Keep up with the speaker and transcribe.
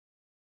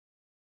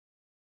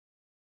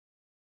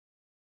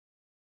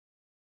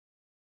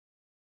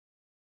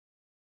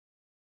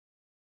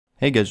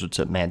Hey guys, what's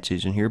up?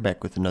 MadSeason here,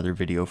 back with another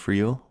video for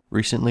you.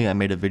 Recently I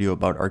made a video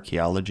about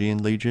archaeology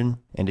in Legion,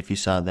 and if you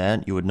saw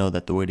that, you would know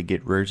that the way to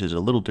get rares is a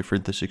little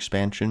different this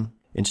expansion.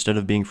 Instead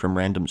of being from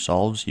random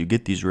solves, you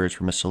get these rares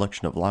from a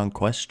selection of long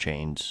quest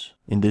chains.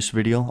 In this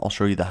video, I'll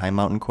show you the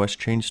highmountain quest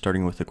chain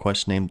starting with a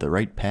quest named The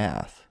Right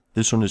Path.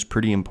 This one is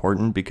pretty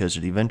important because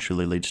it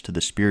eventually leads to the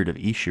spirit of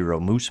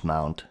Eche'ro Moose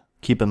Mount.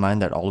 Keep in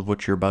mind that all of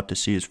what you're about to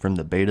see is from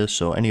the beta,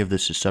 so any of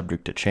this is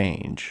subject to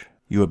change.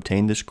 You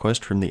obtain this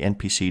quest from the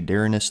NPC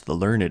Darinus the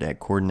Learned at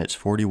coordinates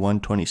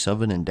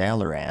 4127 in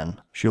Dalaran.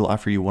 She'll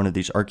offer you one of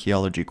these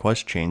archaeology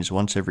quest chains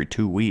once every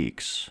 2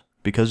 weeks.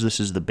 Because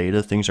this is the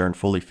beta, things aren't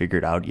fully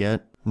figured out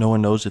yet. No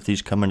one knows if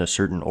these come in a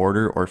certain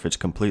order or if it's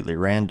completely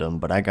random,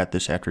 but I got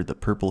this after the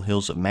Purple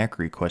Hills of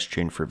Macri quest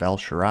chain for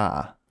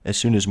Val'Sharah. As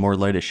soon as more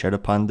light is shed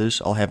upon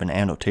this, I'll have an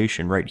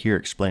annotation right here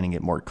explaining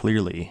it more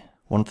clearly.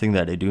 One thing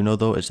that I do know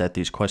though is that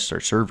these quests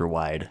are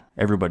server-wide.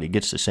 Everybody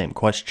gets the same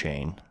quest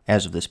chain,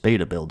 as of this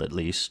beta build at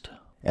least.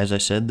 As I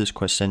said, this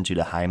quest sends you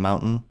to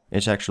Highmountain.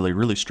 It's actually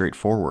really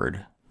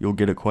straightforward. You'll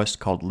get a quest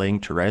called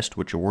Laying to Rest,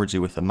 which awards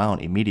you with a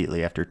mount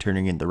immediately after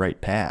turning in the right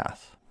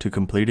path. To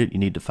complete it, you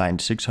need to find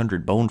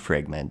 600 bone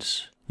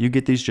fragments. You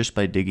get these just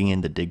by digging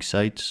in the dig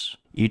sites.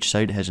 Each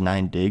site has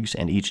 9 digs,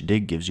 and each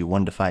dig gives you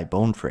 1 to 5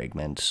 bone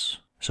fragments.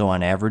 So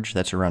on average,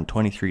 that's around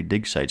 23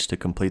 dig sites to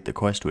complete the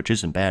quest, which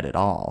isn't bad at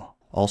all.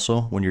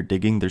 Also, when you're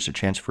digging, there's a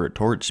chance for a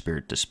tauren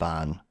spirit to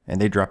spawn, and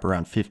they drop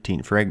around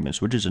 15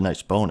 fragments, which is a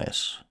nice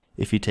bonus.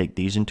 If you take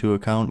these into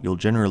account, you'll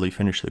generally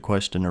finish the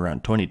quest in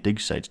around 20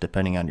 dig sites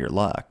depending on your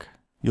luck.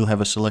 You'll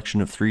have a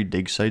selection of 3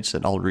 dig sites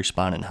that all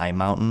respawn in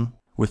Highmountain.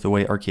 With the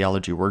way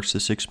archaeology works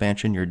this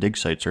expansion, your dig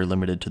sites are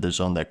limited to the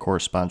zone that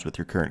corresponds with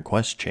your current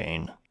quest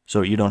chain,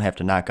 so you don't have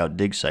to knock out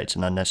dig sites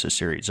in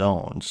unnecessary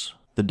zones.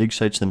 The dig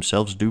sites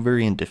themselves do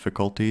vary in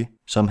difficulty.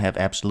 Some have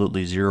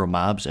absolutely 0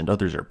 mobs and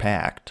others are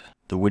packed.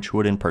 The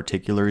Witchwood in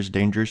particular is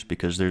dangerous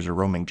because there's a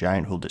roaming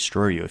giant who'll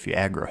destroy you if you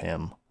aggro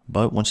him.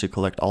 But once you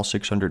collect all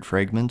 600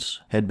 fragments,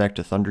 head back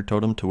to Thunder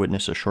Totem to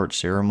witness a short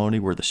ceremony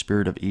where the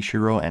spirit of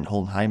Eche'ro and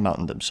whole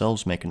Highmountain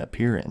themselves make an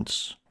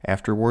appearance.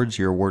 Afterwards,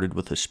 you're awarded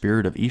with the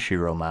Spirit of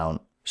Eche'ro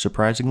mount.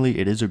 Surprisingly,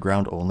 it is a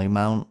ground-only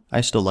mount.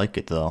 I still like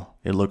it though.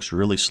 It looks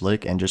really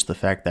slick, and just the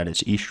fact that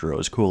it's Eche'ro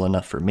is cool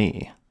enough for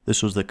me.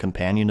 This was the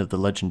companion of the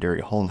legendary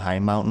Huln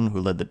Highmountain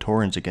who led the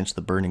Taurens against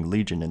the Burning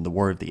Legion in the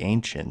War of the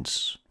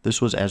Ancients. This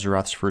was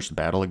Azeroth's first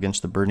battle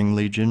against the Burning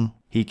Legion.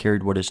 He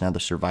carried what is now the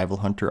Survival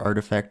Hunter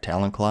artifact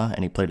Talenclaw,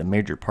 and he played a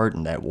major part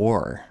in that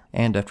war.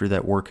 And after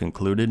that war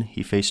concluded,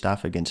 he faced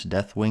off against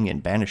Deathwing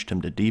and banished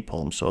him to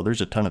Deepholm, so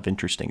there's a ton of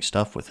interesting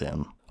stuff with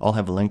him. I'll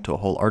have a link to a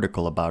whole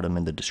article about him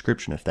in the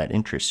description if that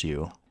interests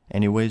you.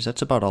 Anyways,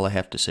 that's about all I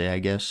have to say, I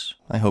guess.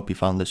 I hope you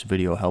found this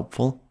video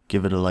helpful.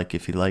 Give it a like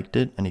if you liked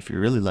it, and if you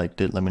really liked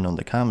it, let me know in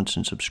the comments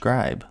and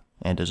subscribe.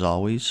 And as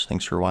always,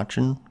 thanks for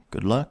watching,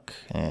 good luck,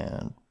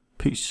 and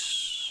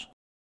peace.